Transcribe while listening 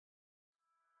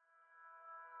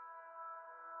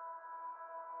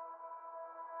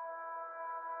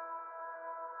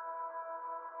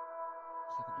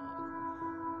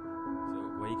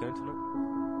So, where are you going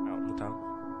tonight? Out in the town?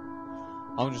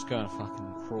 I'm just going to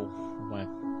fucking crawl with my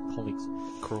colleagues.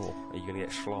 Crawl? Are you going to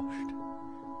get sloshed?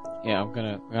 Yeah, I'm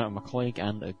going to with my colleague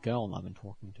and a girl I've been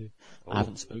talking to. Oh. I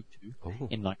haven't spoke to Oh.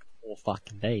 in like 4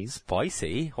 fucking days.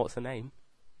 Spicy? What's her name?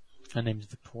 Her name's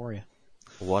Victoria.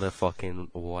 What a fucking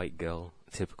white girl.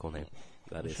 Typical name.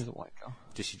 That is. She's a white girl.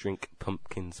 Does she drink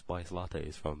pumpkin spice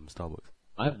lattes from Starbucks?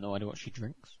 I have no idea what she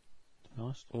drinks, to be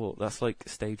honest. Well, that's like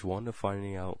stage 1 of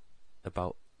finding out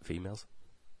about females.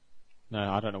 No,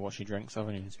 I don't know what she drinks. I've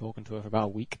only been talking to her for about a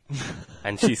week.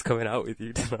 And she's coming out with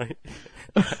you tonight.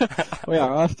 Well, yeah,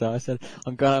 I asked her. I said,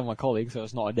 I'm going out with my colleague, so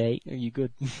it's not a date. Are you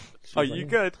good? Are you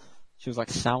good? She was like,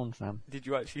 sound, fam. Did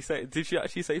she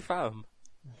actually say fam?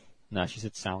 No, she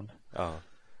said sound. Oh.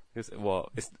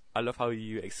 I love how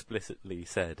you explicitly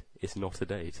said it's not a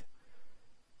date.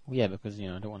 Well, yeah, because, I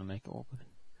don't want to make it awkward.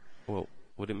 Well,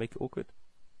 would it make it awkward?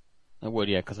 I would,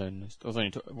 yeah, because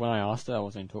when I asked her, I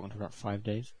was only talking to her about 5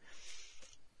 days.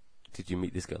 Did you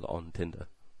meet this girl on Tinder?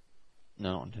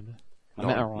 No, not on Tinder. I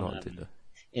met her on Tinder.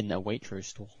 In the Waitrose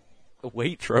store. A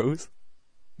Waitrose?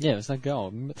 Yeah, it was that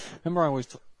girl. Remember I was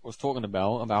talking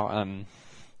about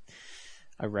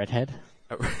a redhead?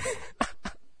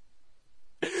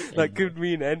 That could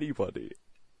mean anybody.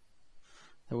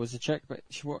 There was a chick, but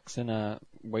she works in a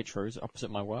Waitrose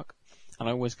opposite my work, and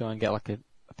I always go and get like a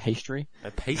pastry.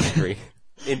 A pastry?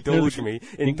 Indulge me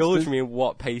in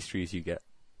what pastries you get.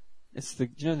 It's the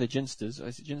ginsters.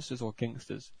 Is it ginsters or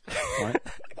gingsters? Right?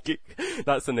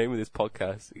 That's the name of this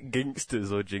podcast.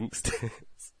 Gingsters or jinxters.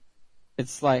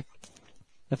 It's like,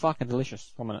 they're fucking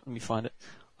delicious. 1 minute, let me find it.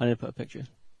 I need to put a picture.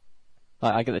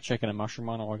 Like, I get the chicken and mushroom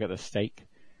one, or I get the steak.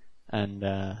 And,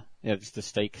 just the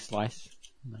steak slice.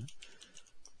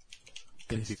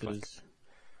 Ginsters.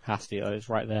 Pasty, it's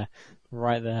right there.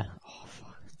 Right there. Oh,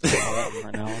 fuck.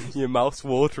 Right now, your mouth's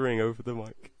watering over the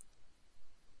mic.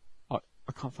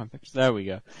 I can't find pictures. There we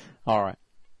go. Alright.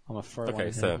 I'm a throw.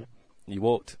 Okay, so you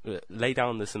walked, lay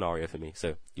down the scenario for me.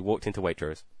 So you walked into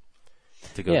Waitrose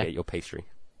to go get your pastry.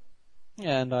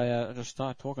 Yeah, and I just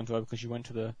started talking to her because she went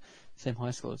to the same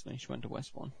high school as me. She went to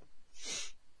Westbourne.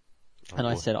 And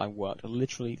I said I worked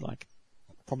literally like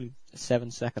probably a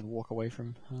 7-second walk away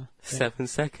from her. 7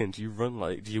 seconds? Do you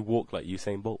walk like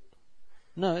Usain Bolt?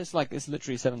 No, it's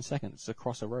literally 7 seconds. It's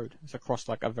across a road. It's across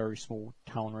like a very small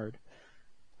town road.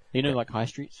 Like high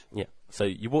streets? Yeah. So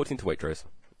you walked into Waitrose.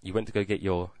 You went to go get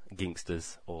your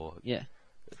gingsters or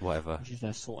whatever. She's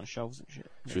there sorting shelves and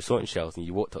shit. She was sorting shelves and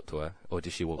you walked up to her, or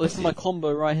did she walk up to you? This is my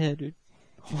combo right here, dude.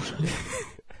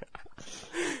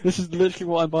 This is literally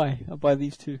what I buy. I buy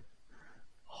these two.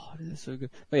 Oh, this is so good.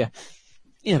 But yeah.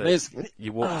 Yeah, so basically.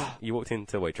 You walked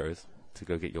into Waitrose to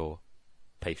go get your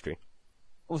pastry.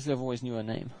 Obviously, I've always knew her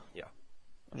name. Yeah.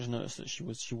 I just noticed that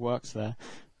she works there.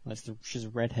 She's a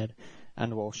redhead,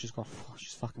 and she's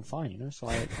fucking fine, So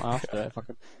I asked her if I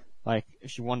could, if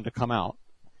she wanted to come out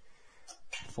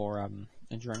for a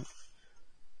drink.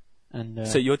 And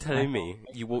so you're telling me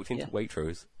you walked into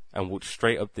Waitrose and walked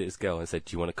straight up to this girl and said,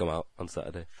 "Do you want to come out on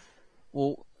Saturday?"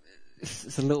 Well,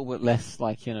 it's a little bit less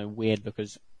weird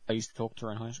because I used to talk to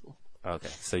her in high school. Okay,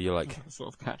 so you're like,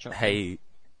 sort of catch up. Hey,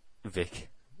 Vic.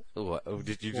 What,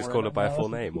 did you just call her by a full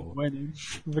name? Or? My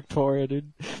name's Victoria,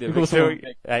 dude. Yeah,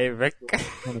 Victoria. Hey, Vic.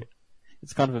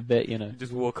 It's kind of a bit,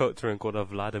 Just walk up to her and call her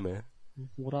Vladimir.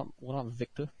 What up,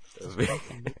 Victor?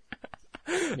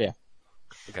 Yeah.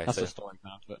 Okay, that's the story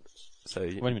about it. So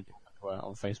I've only been talking to her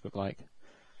on Facebook,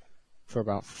 for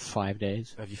about 5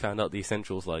 days. Have you found out the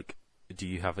essentials, do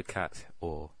you have a cat,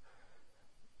 or...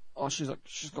 Oh, she's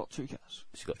got 2 cats.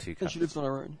 She's got 2 cats. And she lives on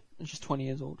her own, and she's 20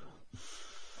 years old.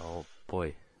 Oh,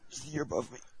 boy. She's a year above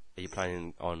me. Are you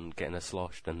planning on getting her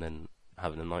sloshed and then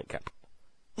having a nightcap?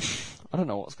 I don't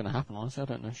know what's going to happen, honestly. I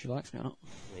don't know if she likes me or not.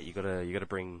 Yeah, you gotta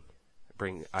bring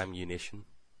ammunition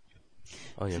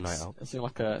on your night out. It's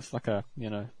like a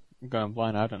going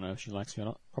blind. I don't know if she likes me or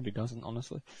not. Probably doesn't,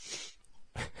 honestly.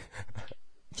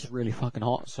 She's really fucking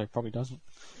hot, so probably doesn't.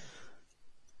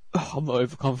 I'm not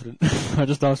overconfident. I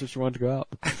just asked if she wanted to go out.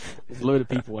 There's a load of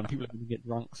people, and people are going to get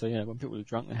drunk, so when people are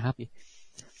drunk, they're happy.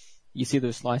 You see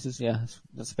those slices? Yeah,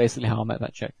 that's basically how I met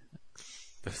that chick.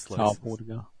 That's how I poured a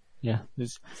girl. Yeah.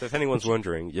 So if anyone's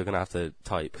wondering, you're going to have to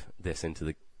type this into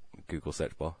the Google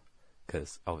search bar,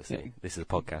 because obviously this is a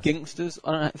podcast. Gingsters?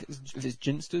 I don't know if it's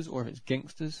ginsters or if it's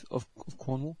gingsters of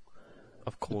Cornwall.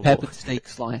 Of Cornwall. The peppered steak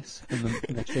slice and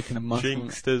the chicken and mushroom.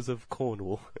 Gingsters of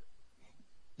Cornwall.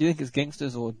 Do you think it's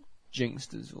gangsters or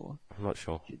jinksters or? I'm not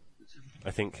sure. I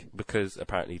think because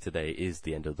apparently today is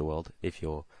the end of the world. If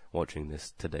you're watching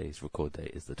this, today's record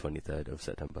date is the 23rd of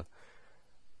September,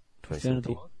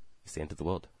 2017. It's the end of the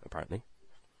world, apparently.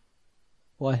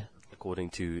 Why?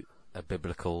 according to a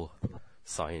biblical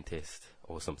scientist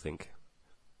or something.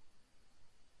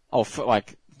 Oh,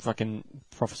 like fucking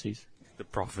prophecies. The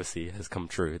prophecy has come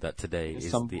true that today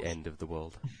is the end of the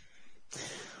world.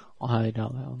 I highly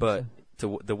doubt that. But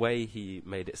the way he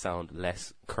made it sound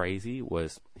less crazy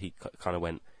was he kind of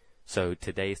went, so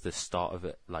today's the start of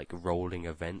it, like rolling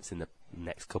events in the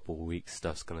next couple of weeks,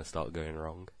 stuff's going to start going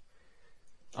wrong.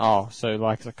 Oh, so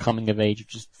like the coming of age of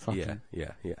just fucking...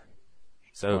 Yeah.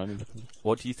 So,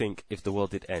 what do you think if the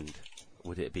world did end?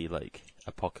 Would it be like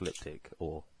apocalyptic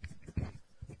or...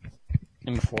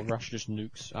 And before Russia just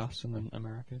nukes us and then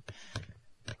America?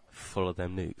 Full of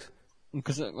them nukes?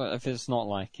 Because if it's not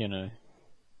like, you know...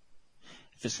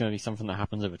 If it's going to be something that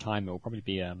happens over time, it'll probably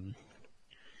be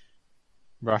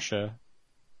Russia,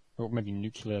 or maybe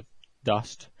nuclear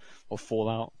dust or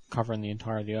fallout covering the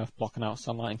entire of the Earth, blocking out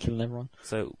sunlight and killing everyone.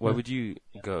 So where would you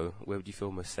go? Where would you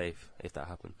feel most safe if that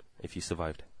happened? If you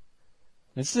survived?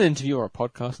 This is an interview or a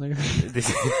podcast, nigga.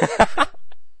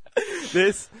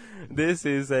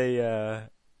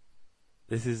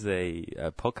 This is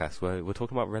a podcast where we're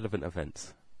talking about relevant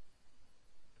events.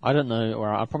 I don't know,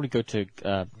 or I'd probably go to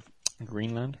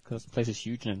Greenland, because the place is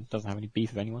huge and it doesn't have any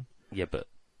beef with anyone. Yeah, but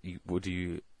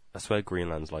I swear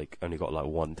Greenland's like only got like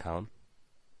one town.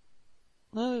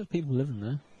 No, there's people living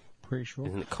there. Pretty sure.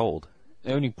 Isn't it cold?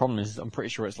 The only problem is I'm pretty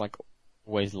sure it's like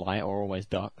always light or always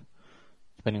dark,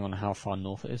 depending on how far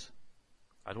north it is.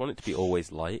 I'd want it to be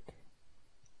always light.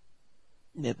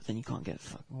 Yeah, but then you can't get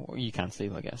or you can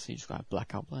sleep, I guess. You just gotta have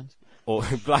blackout blinds. Or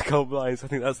blackout blinds. I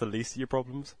think that's the least of your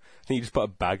problems. I think you just put a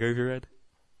bag over your head.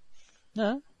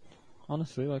 No,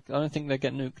 honestly, like I don't think they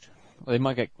get nuked. They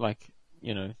might get like,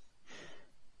 you know,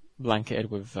 blanketed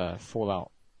with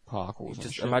fallout particles.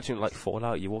 Just imagine like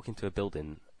Fallout. You walk into a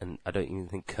building, and I don't even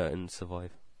think curtains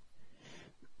survive.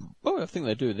 Oh, I think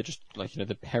they do. They're just like, you know,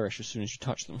 they perish as soon as you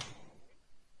touch them.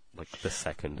 Like the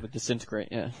second. They disintegrate,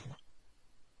 yeah.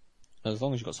 As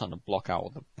long as you've got something to block out all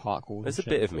the particles. There's a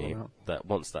bit of me that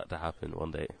wants that to happen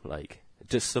one day. Like,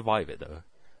 just survive it though.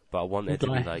 But I want it to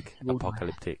be like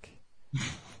apocalyptic.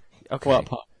 Okay. What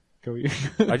part? Go you.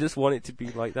 I just want it to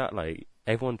be like that. Like,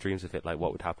 everyone dreams of it. Like,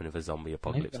 what would happen if a zombie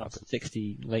apocalypse happened?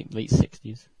 Late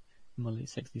 60s. In my late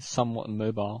 60s. Somewhat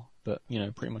mobile, but, you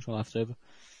know, pretty much all left over.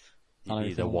 You'd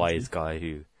be the wise guy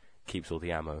who keeps all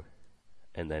the ammo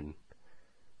and then,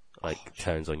 like,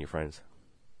 turns on your friends.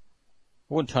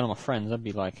 I wouldn't turn on my friends. I'd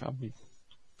be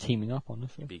teaming up on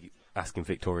this. You'd be asking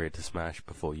Victoria to smash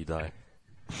before you die.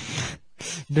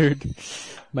 Dude,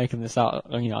 making this out,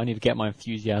 you know, I need to get my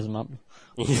enthusiasm up.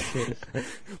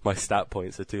 My stat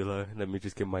points are too low. Let me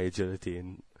just get my agility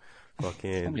and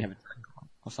fucking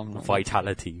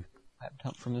vitality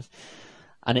up from this.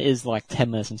 And it is like 10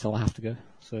 minutes until I have to go.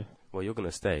 So. Well, you're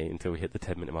gonna stay until we hit the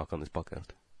 10-minute mark on this podcast.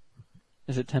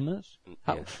 Is it 10 minutes?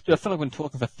 Yeah. Dude, I feel like we've been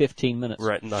talking for 15 minutes.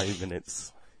 We're at 9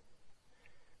 minutes.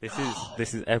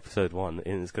 This is episode 1,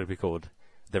 and it's gonna be called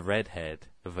The Redhead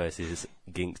versus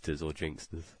Ginksters or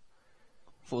Jinksters.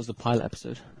 I thought it was the pilot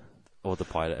episode. Or the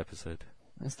pilot episode.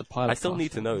 It's the pilot. I still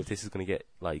need to know if this is going to get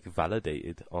like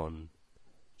validated on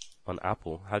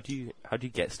Apple. How do you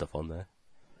get stuff on there?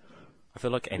 I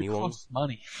feel like anyone. It costs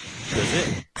money. Does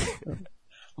it?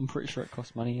 I'm pretty sure it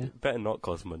costs money. Yeah. It better not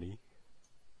cost money.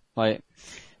 Like,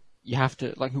 you have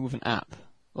to, like with an app.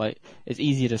 Like, it's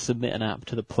easier to submit an app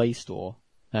to the Play Store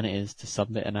than it is to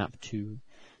submit an app to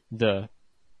the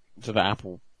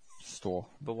Apple Store.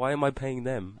 But why am I paying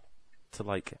them to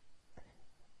like?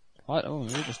 We'll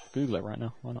just Google it right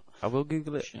now. Why not? I will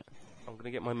Google it. Shit. I'm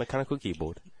gonna get my mechanical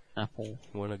keyboard. Apple.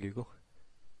 Wanna Google?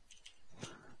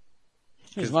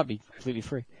 It might be completely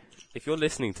free. If you're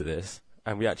listening to this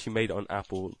and we actually made it on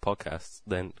Apple Podcasts,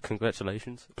 then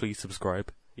congratulations. Please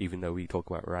subscribe, even though we talk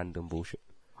about random bullshit.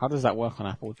 How does that work on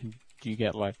Apple? Do you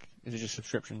get like? Is it just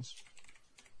subscriptions?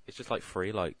 It's just like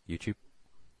free, like YouTube.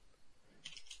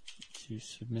 To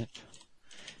submit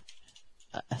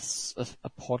a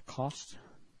podcast.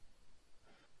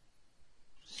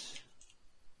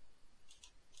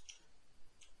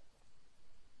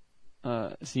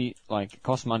 See, like, it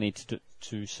costs money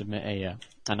to submit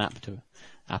an app to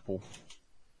Apple.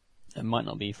 It might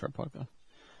not be for a podcast.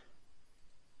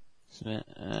 Submit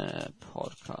a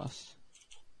podcast.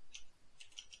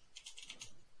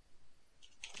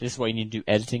 This is why you need to do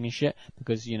editing and shit,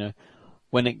 because, you know,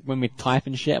 when we type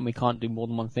and shit and we can't do more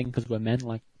than one thing because we're men,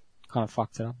 like, kind of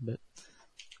fucked it up a bit.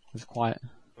 It's quiet.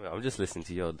 I'm just listening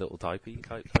to your little type.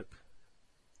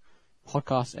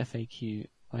 Podcast FAQ,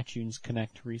 iTunes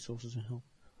Connect, resources and help.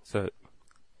 So,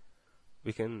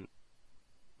 we can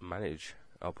manage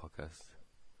our podcast.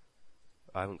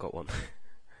 I haven't got one.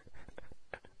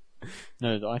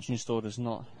 No, the iTunes Store does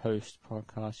not host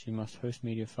podcasts. You must host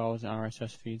media files and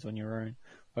RSS feeds on your own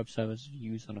web servers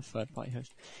used on a third-party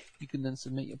host. You can then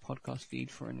submit your podcast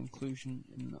feed for an inclusion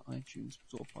in the iTunes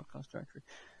Store podcast directory.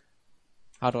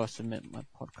 How do I submit my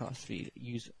podcast feed?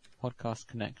 Use Podcast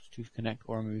Connect to connect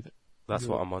or remove it. That's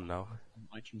what I'm on now.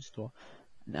 iTunes Store.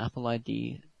 An Apple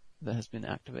ID that has been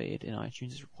activated in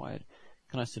iTunes is required.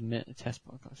 Can I submit a test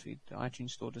podcast feed? The iTunes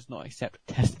Store does not accept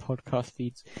test podcast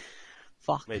feeds.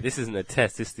 Fuck. Mate, this isn't a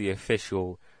test. This is the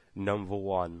official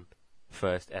 #1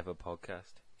 first ever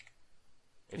podcast.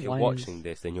 If you're watching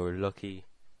this, then you're lucky,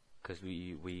 because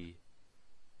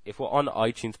if we're on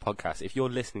iTunes podcast, if you're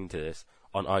listening to this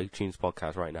on iTunes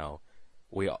podcast right now,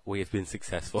 we have been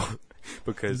successful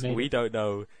because we don't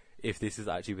know if this has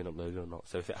actually been uploaded or not.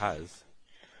 So if it has,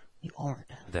 you aren't.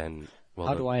 Then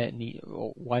why do I need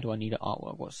an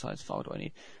artwork? What size file do I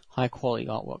need? High quality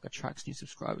artwork attracts new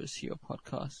subscribers to your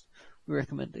podcast. We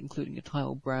recommend including a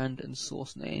title, brand, and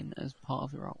source name as part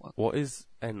of your artwork. What is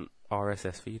an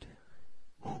RSS feed?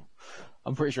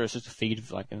 I'm pretty sure it's just a feed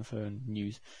of like info and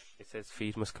news. It says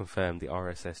feed must confirm the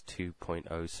RSS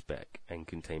 2.0 spec and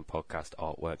contain podcast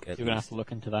artwork. You're gonna have to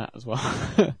look into that as well.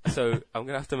 So I'm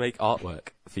gonna have to make artwork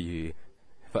for you,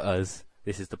 for us.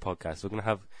 This is the podcast. We're gonna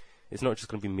have. It's not just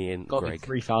gonna be me and Got Greg.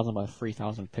 3,000 by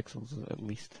 3,000 pixels at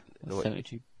least. No,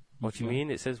 72. What do you mean?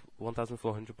 It says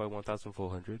 1,400 by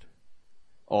 1,400.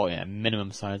 Oh yeah,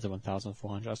 minimum size of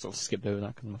 1,400. I sort of skipped over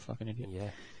that because I'm a fucking idiot.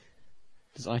 Yeah.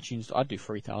 Does iTunes? I'd do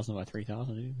 3,000 by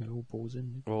 3,000. Dude. It all balls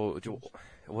in. Well, what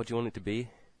do you want it to be?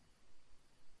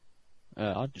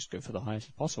 I'd just go for the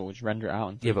highest possible. Just render it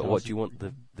out. Yeah, but what do you want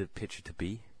the picture to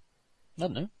be? I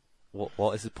don't know.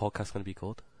 What is the podcast going to be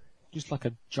called? Just like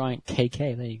a giant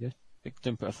KK. There you go.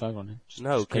 Don't put a photo on it. Just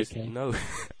KK. No.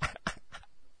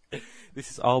 This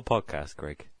is our podcast,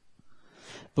 Greg.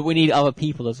 But we need other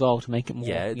people as well to make it more.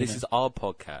 Yeah, this is our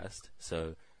podcast,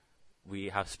 so we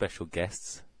have special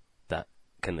guests that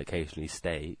can occasionally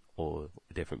stay, or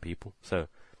different people. So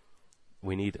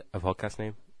we need a podcast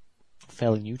name.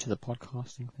 Fairly new to the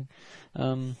podcasting thing.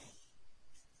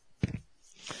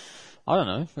 I don't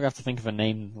know. We have to think of a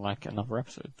name like another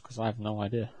episode because I have no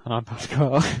idea, and I'm about to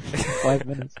go out in 5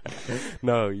 minutes.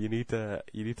 No, you need to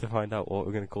find out what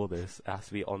we're going to call this. It has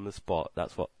to be on the spot.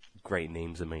 That's what great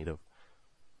names are made of.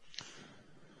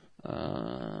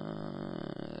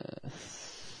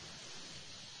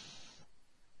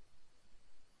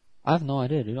 I have no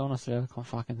idea, dude. Honestly, I can't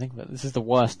fucking think of it. This is the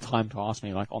worst time to ask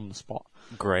me, like, on the spot.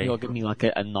 Grey. You gotta give me, like,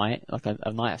 a night, like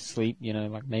a night of sleep, you know,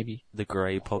 like maybe. The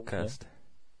Grey podcast.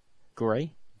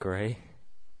 Grey? Grey.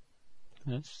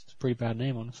 That's a pretty bad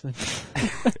name, honestly.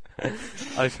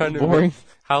 I was trying to boring.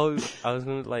 How I was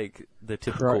going to, like, the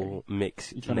typical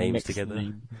mix names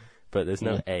together, but there's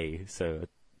no A, so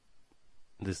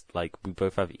there's, like, we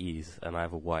both have E's, and I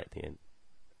have a Y at the end.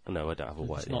 No, I don't have a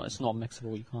Y at the end. It's not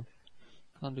mixable, you can't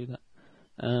do that.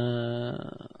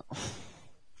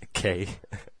 K.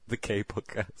 The K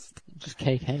podcast. Just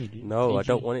KK, dude. No, KG. I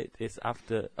don't want it. It's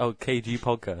after. Oh, KG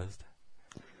podcast.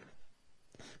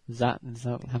 Does that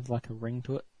have like a ring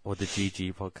to it? Or the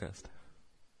GG podcast.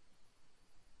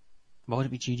 Why would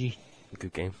it be GG?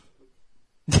 Good game.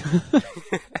 We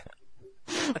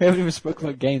haven't even spoken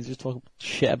about games, just talk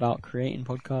shit about creating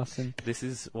podcasts and... This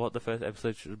is what the first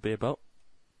episode should be about?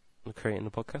 Creating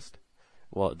a podcast?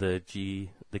 What, the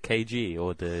KG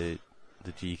or the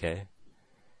GK?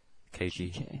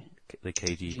 KG. GK. The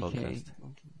KG podcast.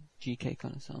 GK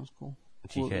kind of sounds cool.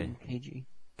 GK. KG.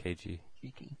 KG.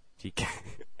 GK. GK.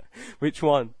 Which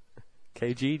one?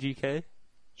 KG, GK?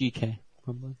 GK,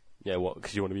 probably. Yeah, what?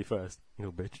 Because you want to be first? You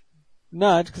little bitch.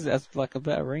 No, it's because it has like a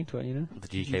better ring to it, you know? The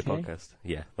GK podcast.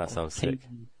 Yeah, that sounds sick. It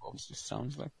just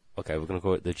sounds like... Okay, we're going to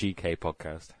call it the GK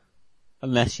podcast.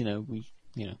 Unless,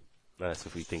 Unless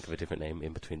if we think of a different name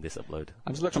in between this upload.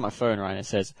 I just looked at my phone, right, and it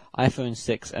says, iPhone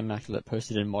 6 Immaculate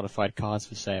posted in modified cars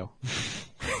for sale.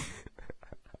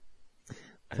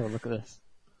 Have a look at this.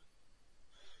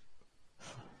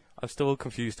 I'm still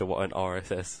confused to what an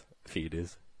RSS feed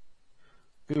is.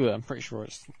 Google it, I'm pretty sure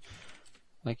it's...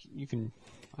 Like, you can...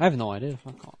 I have no idea.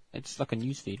 I can't. It's like a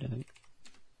news feed, I think.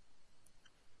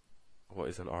 What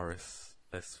is an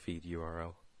RSS feed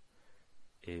URL?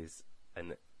 Is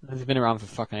an... It's been around for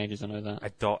fucking ages, I know that. A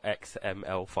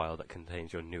 .xml file that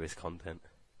contains your newest content.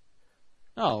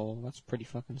 Oh, well, that's pretty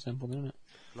fucking simple, isn't it?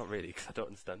 Not really, because I don't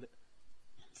understand it.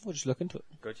 We'll just look into it.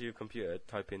 Go to your computer,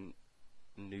 type in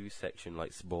news section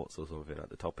like sports or something at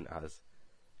the top, and it has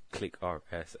click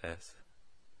RSS,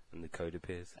 and the code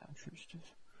appears.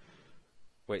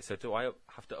 Wait, so do I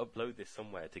have to upload this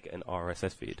somewhere to get an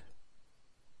RSS feed?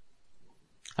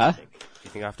 Huh? Do you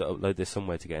think I have to upload this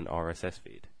somewhere to get an RSS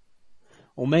feed?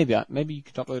 Or maybe you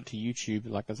could upload it to YouTube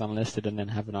like as unlisted and then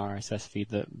have an RSS feed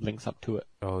that links up to it.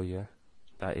 Oh yeah,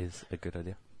 that is a good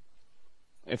idea.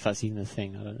 If that's even a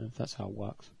thing, I don't know if that's how it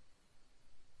works.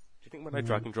 Do you think when I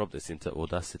drag and drop this into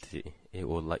Audacity, it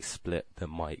will like split the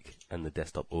mic and the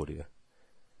desktop audio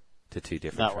to two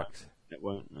different tracks? It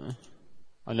won't, no.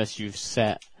 Unless you've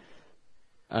set,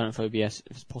 I don't know if OBS,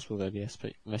 if it's possible with OBS,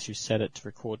 but unless you set it to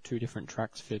record two different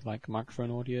tracks for like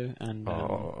microphone audio and...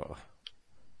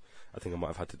 I think I might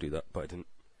have had to do that, but I didn't.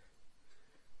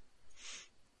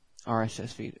 RSS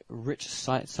feed. Rich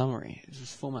site summary is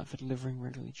this format for delivering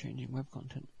regularly changing web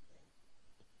content.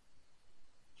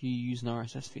 You use an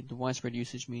RSS feed. The widespread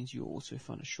usage means you'll also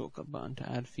find a shortcut button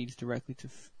to add feeds directly to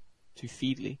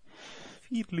Feedly.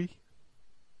 Feedly.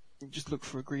 Just look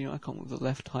for a green icon with the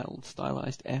left-titled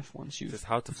stylized F once you've... Just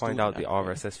how to find out the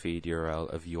RSS feed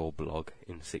URL of your blog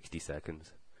in 60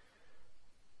 seconds.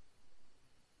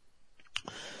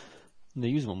 They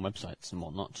use them on websites and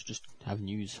whatnot to just have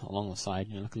news along the side.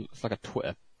 You know, it's like a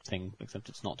Twitter thing, except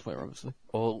it's not Twitter, obviously.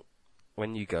 Well,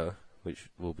 when you go, which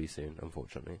will be soon,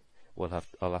 unfortunately,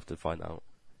 I'll have to find out.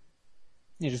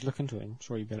 Yeah, just look into it. I'm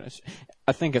sure you get it.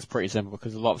 I think it's pretty simple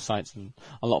because a lot of sites and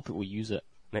a lot of people use it.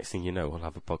 Next thing you know, we'll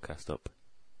have a podcast up,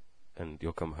 and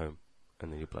you'll come home,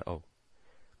 and then you'll be like, "Oh,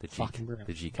 the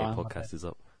GK podcast is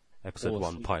up, episode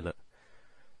 1 pilot."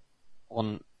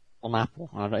 On Apple,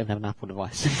 I don't even have an Apple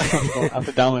device. I have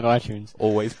to download iTunes.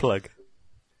 Always plug.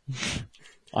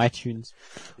 iTunes.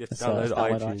 You have to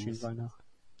download iTunes right now.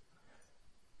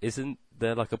 Isn't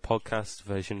there like a podcast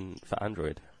version for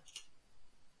Android?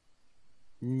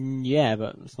 Yeah,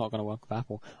 but it's not going to work with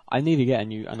Apple. I need to get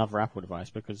another Apple device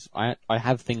because I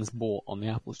have things bought on the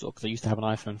Apple Store because I used to have an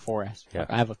iPhone 4S. Yeah.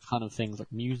 Like, I have a ton of things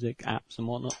like music, apps, and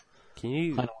whatnot. Can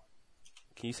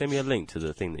you send me a link to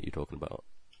the thing that you're talking about?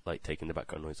 Like taking the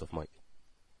background noise off mic.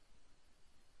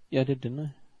 Yeah, I did, didn't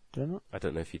I? Did I not? I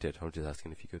don't know if you did. I was just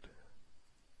asking if you could.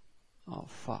 Oh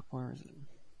fuck, where is it?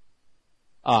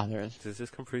 Ah, there it is. Does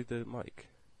this come through the mic?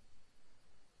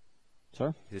 Sorry?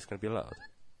 Is this going to be loud?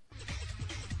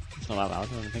 It's not that loud,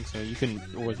 I don't think so. You can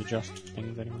always adjust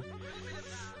things anyway.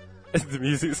 The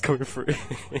music's coming through.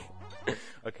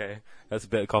 Okay, that's a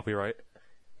bit of copyright.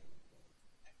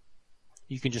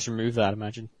 You can just remove that,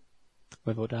 imagine,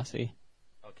 with Audacity.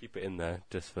 I'll keep it in there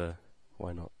just for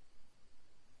why not.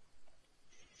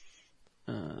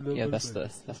 Yeah, that's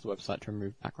the website to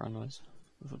remove background noise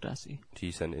with Audacity. Do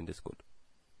you send it in Discord?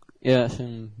 Yeah, it's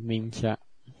in meme chat.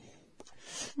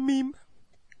 Meme.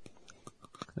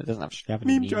 It doesn't actually have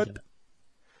any memes chat. in it.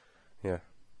 Yeah.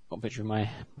 Got a picture of my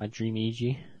dream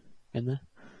EG in there.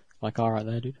 My car right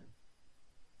there, dude.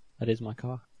 That is my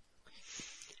car.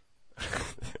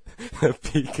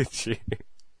 Pikachu.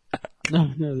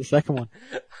 No, the second one.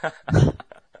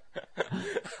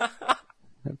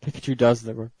 Pikachu does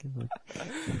the work.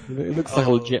 It looks like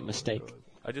a legit mistake. God.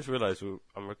 I just realised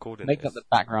I'm recording Make this. up the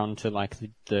background to like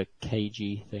the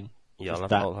KG thing. Yeah,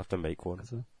 I'll have to make one.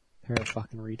 It's a pair of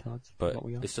fucking retards. But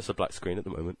it's just a black screen at the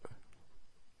moment.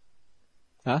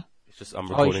 Huh? It's just I'm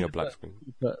recording a black screen.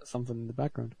 You put something in the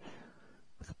background.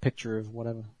 Like a picture of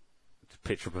whatever. It's a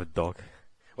picture of a dog.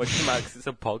 Well, it doesn't matter 'cause it's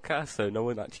a podcast, so no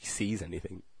one actually sees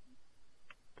anything.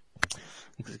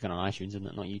 Because it's going on iTunes, isn't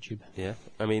it? Not YouTube. Yeah.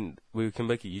 I mean, we can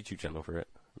make a YouTube channel for it.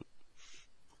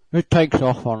 It takes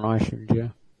off on iTunes, yeah.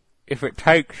 If it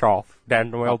takes off,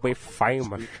 then we'll be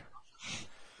famous.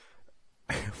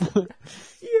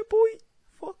 Yeah, boy.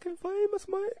 Fucking famous,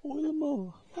 mate. All the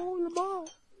more.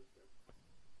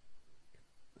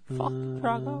 Fucking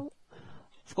drag out.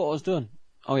 Forgot what I was doing.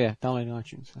 Oh yeah, downloading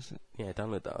iTunes, that's it. Yeah,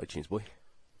 download that iTunes, boy.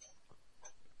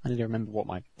 I need to remember what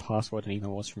my password and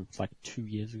email was from like 2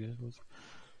 years ago.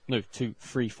 No, 2,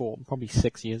 3, 4, probably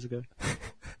 6 years ago.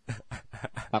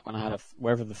 Back when I had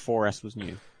wherever the 4S was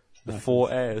new. The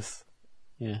 4S?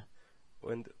 Yeah.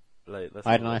 When, let's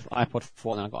I had an iPod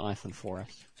 4 and then I got an iPhone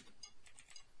 4S.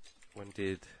 When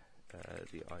did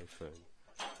the iPhone...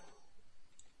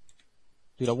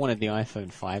 Dude, I wanted the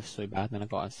iPhone 5 so bad, then I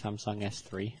got a Samsung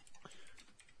S3.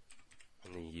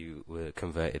 And then you were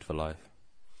converted for life.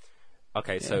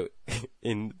 Okay, yeah. So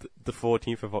in the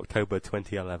 14th of October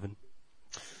 2011.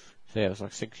 So yeah, it was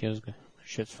like 6 years ago.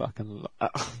 Shit's fucking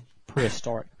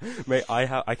prehistoric. Mate,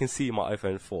 I can see my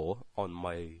iPhone 4 on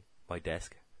my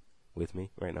desk with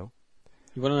me right now.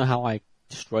 You want to know how I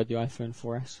destroyed the iPhone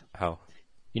 4S? How?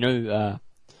 You know,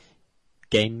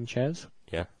 gaming chairs?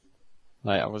 Yeah.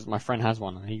 Like my friend has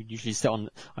one, and he'd usually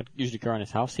I'd usually go around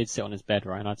his house, he'd sit on his bed,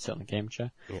 right, and I'd sit on the game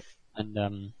chair. Yeah.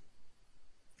 And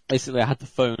basically I had the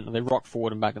phone, and they rock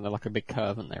forward and back, and they're like a big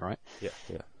curve, aren't they, right? Yeah.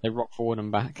 They rock forward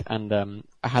and back, and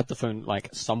I had the phone like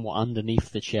somewhat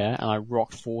underneath the chair, and I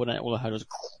rocked forward, and all I heard was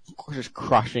just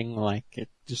crashing, like it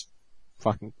just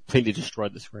fucking completely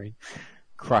destroyed the screen,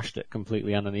 crushed it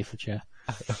completely underneath the chair.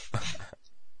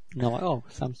 And I'm like, oh,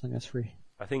 Samsung S3.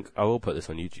 I think I will put this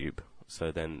on YouTube,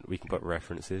 so then we can put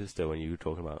references to when you were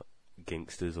talking about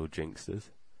Ginksters or Jinksters.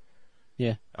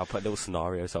 Yeah. I'll put little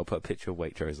scenarios, so I'll put a picture of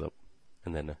Waitrose up,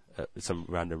 and then some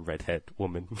random redhead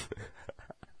woman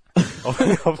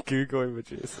of Google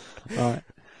images. Alright.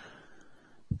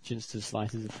 Ginster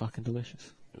slices are fucking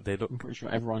delicious. They look... I'm pretty sure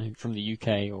everyone from the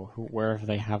UK or wherever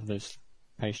they have those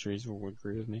pastries will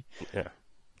agree with me. Yeah.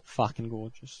 Fucking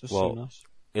gorgeous. They're Well, so nice.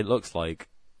 It looks like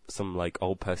some like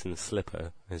old person's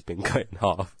slipper has been cut in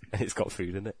half and it's got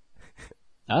food in it.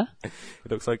 Huh? It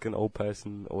looks like an old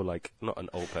person, or like not an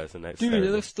old person. Dude,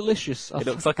 it looks delicious. It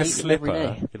looks like a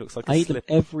slipper. It looks like a I eat slipper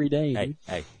them every day. Dude.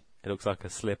 Hey, it looks like a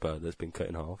slipper that's been cut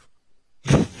in half.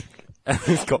 And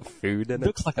it's got food in it. It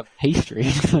looks like a pastry.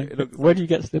 Where do you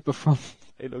get slipper from?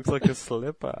 It looks like a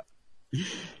slipper.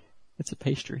 It's a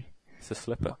pastry. It's a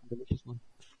slipper. Delicious one.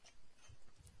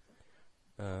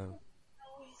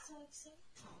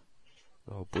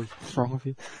 Oh boy. What's wrong with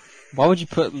you? Why would you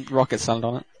put rocket salad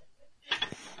on it?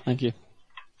 Thank you.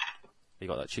 You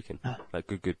got that chicken. That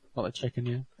good. Got the chicken,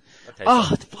 yeah. Okay, Ah,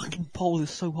 the fucking pole is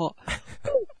so hot.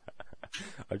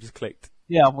 I just clicked.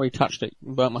 Yeah, I've already touched it.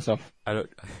 Burnt myself. I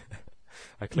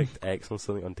clicked X on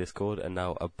something on Discord, and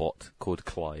now a bot called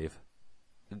Clyde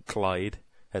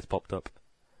has popped up.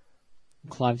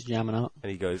 Clive's jamming out.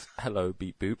 And he goes, "Hello,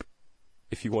 beep boop.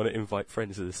 If you want to invite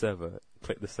friends to the server,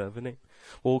 click the server name."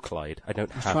 Well, Clyde, I don't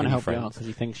have any friends. He's trying to help you out because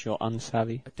he thinks you're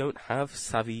unsavvy. I don't have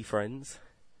savvy friends.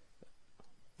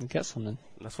 Get some then.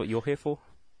 That's what you're here for?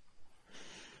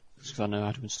 Just because I know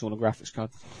how to install a graphics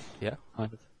card. Yeah.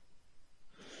 Kind of.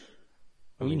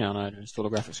 Well, you now know how to install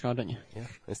a graphics card, don't you? Yeah.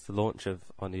 It's the launch of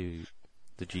the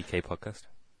GK podcast.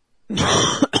 You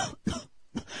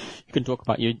can talk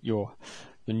about your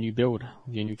new build,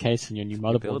 your new case and your new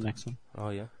motherboard next one. Oh,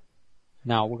 yeah.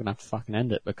 Now we're going to have to fucking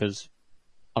end it because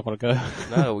I've got to go.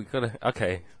 No, we got to...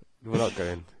 Okay, we're not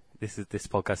going. This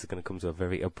podcast is going to come to a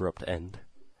very abrupt end.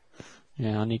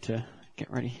 Yeah, I need to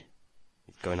get ready.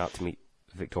 Going out to meet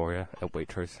Victoria at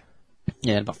Waitrose.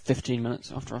 Yeah, in about 15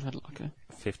 minutes after I've had like a...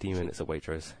 15 minutes at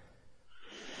Waitrose.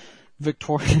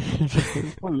 Victoria...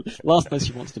 Last place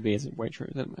she wants to be is at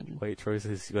Waitrose, I'd imagine. Waitrose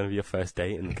is going to be your first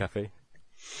date in the cafe.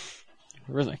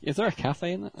 Really? Is there a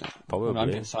cafe in that? Probably. Oh, no, I'm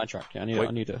getting sidetracked. Yeah,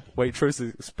 I need to... Waitrose is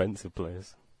an expensive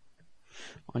place.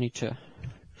 I need to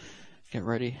get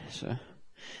ready, so...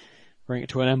 Bring it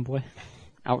to an end, boy.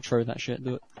 Outro that shit,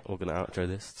 do it. We're going to outro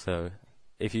this, so...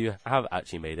 If you have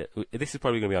actually made it... This is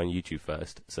probably going to be on YouTube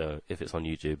first, so if it's on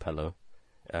YouTube, hello.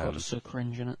 God, it's so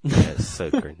cringe, innit? Yeah, it's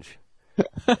so cringe.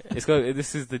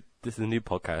 This is the new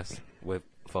podcast. We're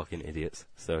fucking idiots.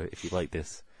 So if you like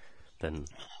this, then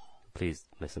please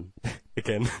listen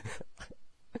again.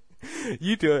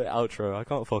 You do an outro. I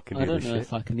can't fucking do this shit. I don't know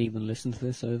if I can even listen to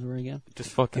this over again.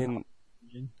 Just fucking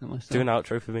do an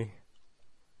outro for me.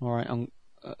 Alright,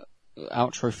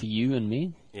 outro for you and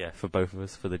me? Yeah, for both of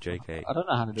us, for the JK. I don't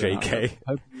know how to do JK.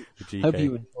 Hope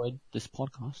you enjoyed this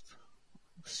podcast.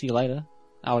 See you later,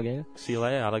 alligator. See you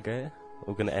later, alligator.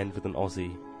 We're going to end with an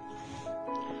Aussie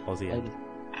end.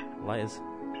 Lighters.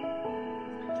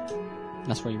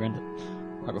 That's where you end it.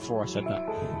 Right before I said that.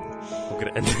 We're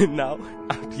going to end it now,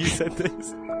 after you said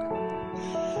this.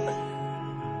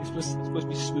 It's supposed to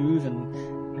be smooth,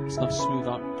 and it's not a smooth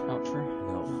outro.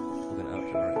 No, we're going to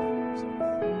outro right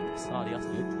now. So, sorry, dude.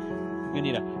 We're going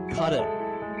to need to cut it,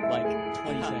 like,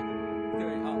 20 seconds.